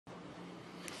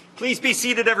Please be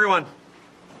seated, everyone.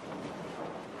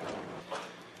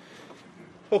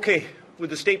 Okay,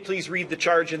 would the state please read the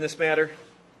charge in this matter?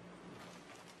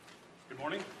 Good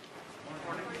morning. Good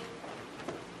morning.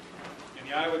 In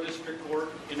the Iowa District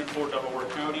Court in and for Dubuque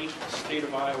County, State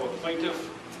of Iowa plaintiff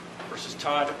versus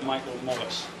Todd Michael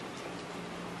Mullis.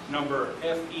 Number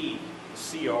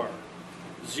FECR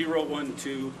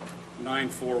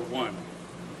 012941.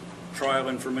 Trial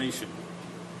information.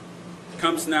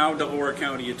 Comes now Delaware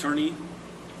County Attorney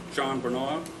John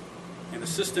Bernal and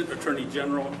Assistant Attorney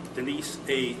General Denise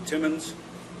A. Timmons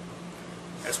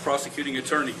as prosecuting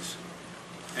attorneys,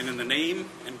 and in the name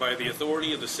and by the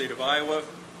authority of the state of Iowa,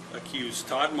 accuse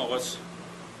Todd Mullis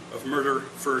of murder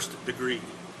first degree,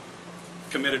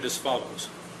 committed as follows.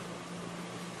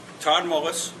 Todd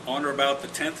Mullis, on or about the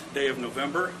 10th day of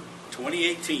November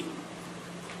 2018,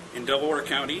 in Delaware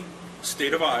County,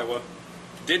 state of Iowa,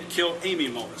 did kill Amy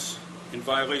Mullis in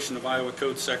violation of Iowa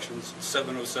Code Sections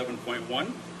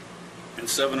 707.1 and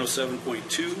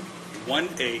 707.2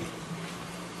 1A.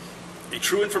 A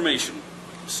true information,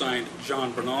 signed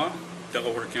John Bernal,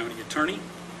 Delaware County Attorney,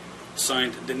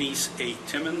 signed Denise A.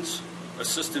 Timmons,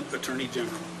 Assistant Attorney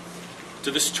General.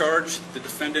 To this charge, the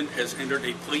defendant has entered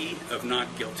a plea of not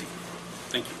guilty.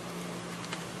 Thank you.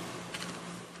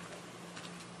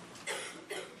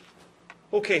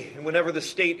 Okay, and whenever the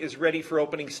state is ready for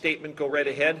opening statement, go right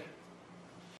ahead.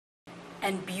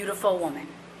 And beautiful woman.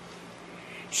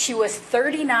 She was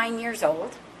 39 years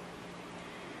old.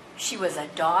 She was a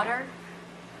daughter,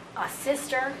 a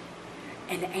sister,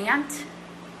 an aunt,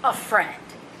 a friend,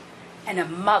 and a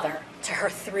mother to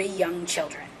her 3 young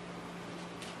children.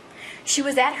 She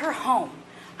was at her home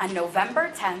on November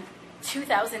 10th,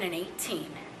 2018,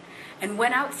 and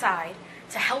went outside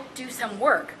to help do some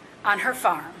work on her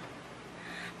farm.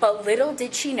 But little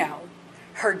did she know,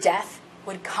 her death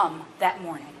would come that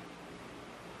morning.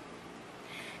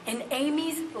 In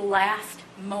Amy's last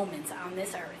moments on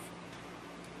this earth,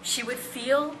 she would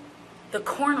feel the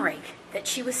corn rake that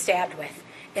she was stabbed with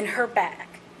in her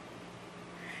back.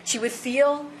 She would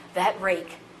feel that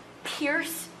rake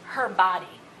pierce her body.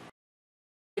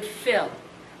 It would fill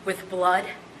with blood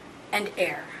and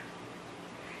air.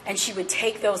 And she would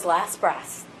take those last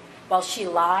breaths while she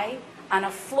lay on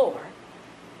a floor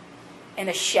in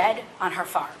a shed on her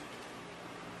farm.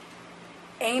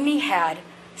 Amy had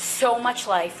so much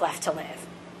life left to live.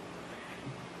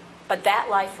 But that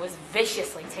life was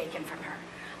viciously taken from her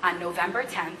on November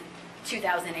 10th,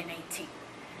 2018.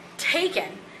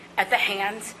 Taken at the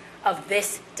hands of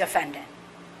this defendant.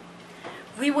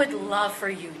 We would love for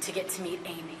you to get to meet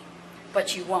Amy,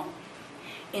 but you won't.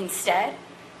 Instead,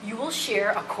 you will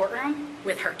share a courtroom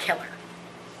with her killer.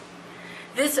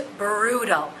 This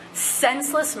brutal,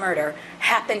 senseless murder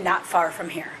happened not far from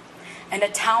here, in a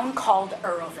town called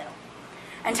Earlville.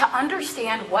 And to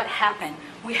understand what happened,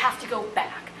 we have to go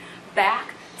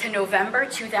back to November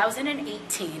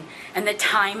 2018 and the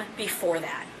time before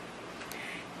that.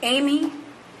 Amy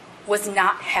was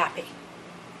not happy.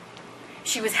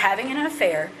 She was having an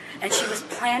affair and she was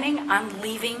planning on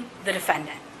leaving the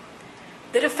defendant.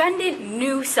 The defendant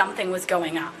knew something was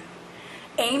going on.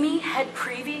 Amy had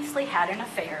previously had an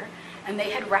affair and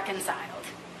they had reconciled.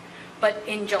 But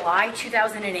in July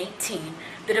 2018,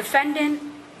 the defendant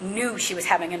knew she was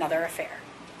having another affair.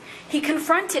 He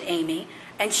confronted Amy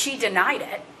and she denied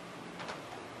it,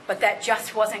 but that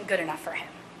just wasn't good enough for him.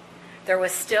 There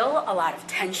was still a lot of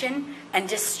tension and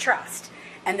distrust,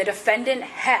 and the defendant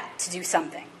had to do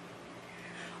something.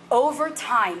 Over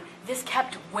time, this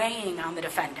kept weighing on the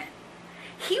defendant.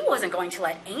 He wasn't going to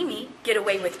let Amy get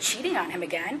away with cheating on him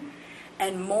again,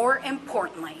 and more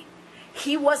importantly,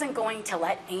 he wasn't going to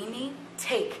let Amy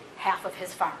take half of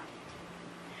his farm.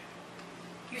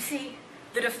 You see,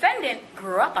 the defendant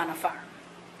grew up on a farm.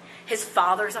 His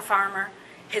father's a farmer.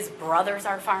 His brothers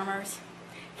are farmers.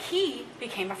 He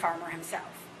became a farmer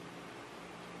himself.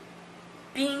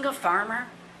 Being a farmer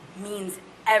means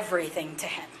everything to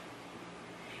him.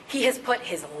 He has put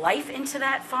his life into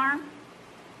that farm.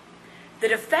 The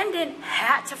defendant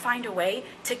had to find a way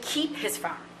to keep his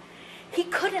farm. He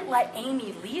couldn't let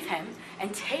Amy leave him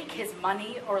and take his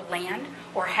money or land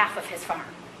or half of his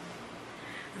farm.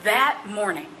 That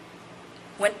morning,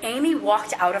 when Amy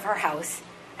walked out of her house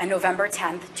on November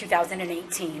 10th,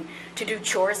 2018, to do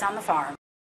chores on the farm,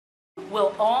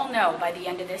 we'll all know by the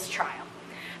end of this trial,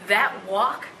 that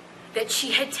walk that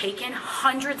she had taken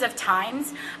hundreds of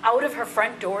times out of her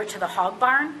front door to the hog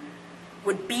barn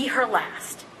would be her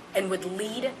last and would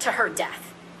lead to her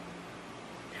death.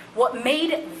 What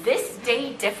made this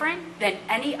day different than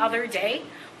any other day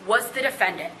was the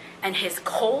defendant and his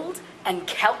cold and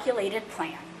calculated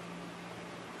plan.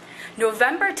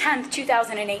 November 10th,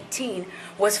 2018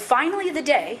 was finally the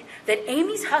day that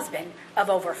Amy's husband of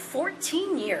over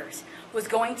 14 years was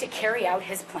going to carry out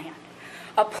his plan.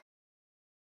 A plan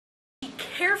he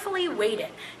carefully waited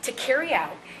to carry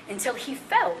out until he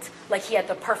felt like he had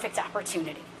the perfect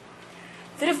opportunity.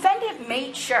 The defendant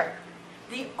made sure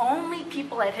the only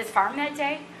people at his farm that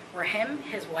day were him,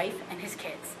 his wife, and his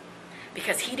kids,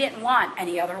 because he didn't want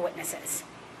any other witnesses.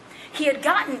 He had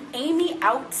gotten Amy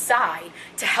outside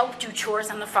to help do chores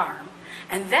on the farm,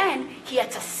 and then he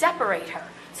had to separate her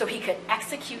so he could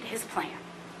execute his plan.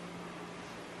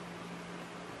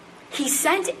 He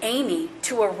sent Amy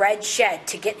to a red shed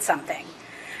to get something,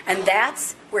 and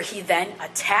that's where he then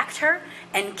attacked her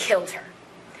and killed her.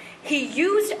 He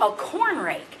used a corn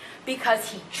rake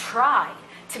because he tried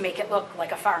to make it look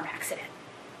like a farm accident.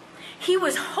 He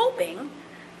was hoping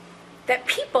that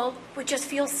people would just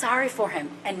feel sorry for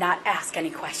him and not ask any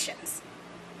questions.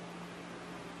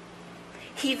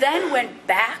 He then went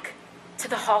back to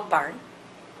the hog barn,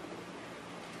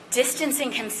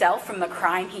 distancing himself from the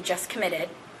crime he just committed,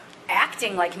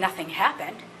 acting like nothing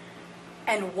happened.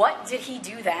 And what did he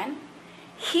do then?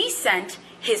 He sent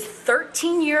his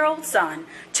 13-year-old son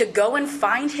to go and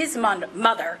find his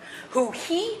mother, who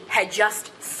he had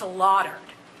just slaughtered.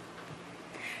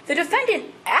 The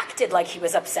defendant acted like he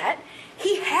was upset.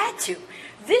 He had to.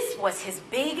 This was his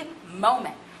big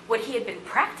moment, what he had been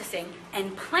practicing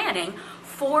and planning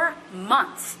for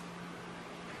months.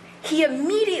 He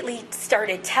immediately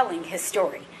started telling his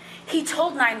story. He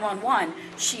told 911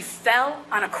 she fell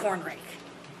on a corn rake.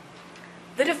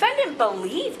 The defendant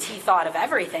believed he thought of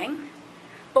everything,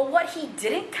 but what he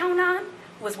didn't count on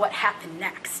was what happened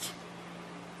next.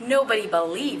 Nobody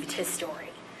believed his story.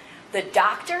 The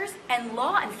doctors and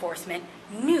law enforcement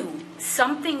knew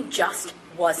something just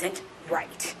wasn't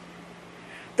right.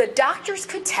 The doctors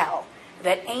could tell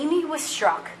that Amy was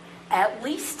struck at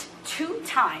least 2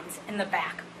 times in the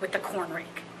back with the corn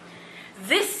rake.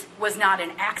 This was not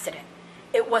an accident.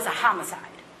 It was a homicide.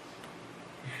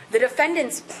 The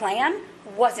defendant's plan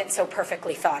wasn't so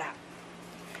perfectly thought out.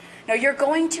 Now, you're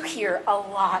going to hear a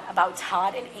lot about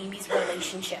Todd and Amy's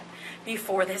relationship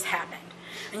before this happened.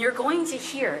 And you're going to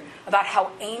hear about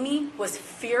how Amy was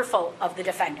fearful of the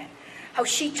defendant, how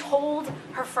she told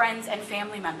her friends and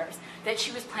family members that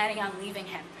she was planning on leaving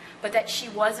him, but that she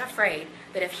was afraid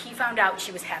that if he found out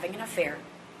she was having an affair,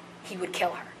 he would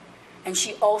kill her. And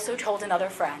she also told another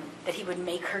friend that he would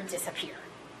make her disappear.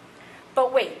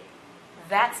 But wait,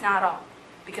 that's not all.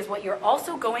 Because what you're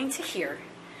also going to hear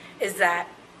is that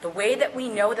the way that we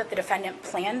know that the defendant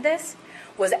planned this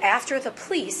was after the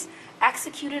police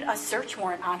executed a search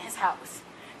warrant on his house.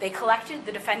 They collected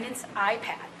the defendant's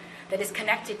iPad that is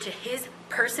connected to his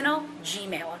personal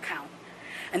Gmail account.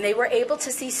 And they were able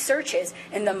to see searches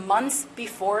in the months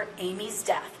before Amy's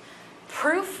death.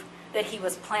 Proof that he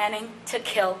was planning to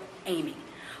kill Amy.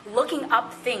 Looking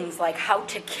up things like how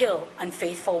to kill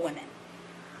unfaithful women.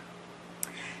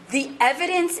 The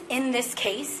evidence in this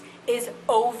case is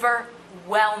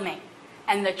overwhelming.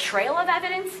 And the trail of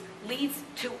evidence leads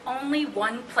to only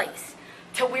one place,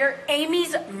 to where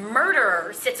Amy's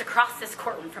murderer sits across this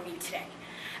courtroom from you today.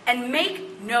 And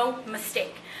make no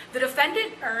mistake, the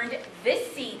defendant earned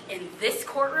this seat in this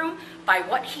courtroom by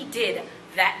what he did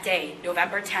that day,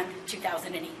 November 10th,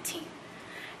 2018.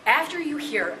 After you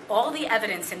hear all the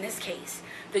evidence in this case,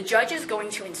 the judge is going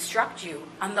to instruct you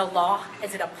on the law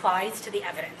as it applies to the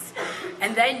evidence.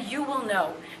 And then you will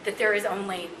know that there is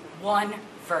only one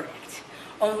verdict.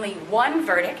 Only one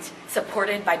verdict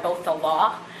supported by both the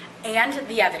law and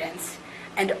the evidence,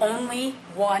 and only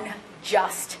one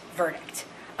just verdict,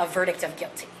 a verdict of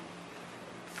guilty.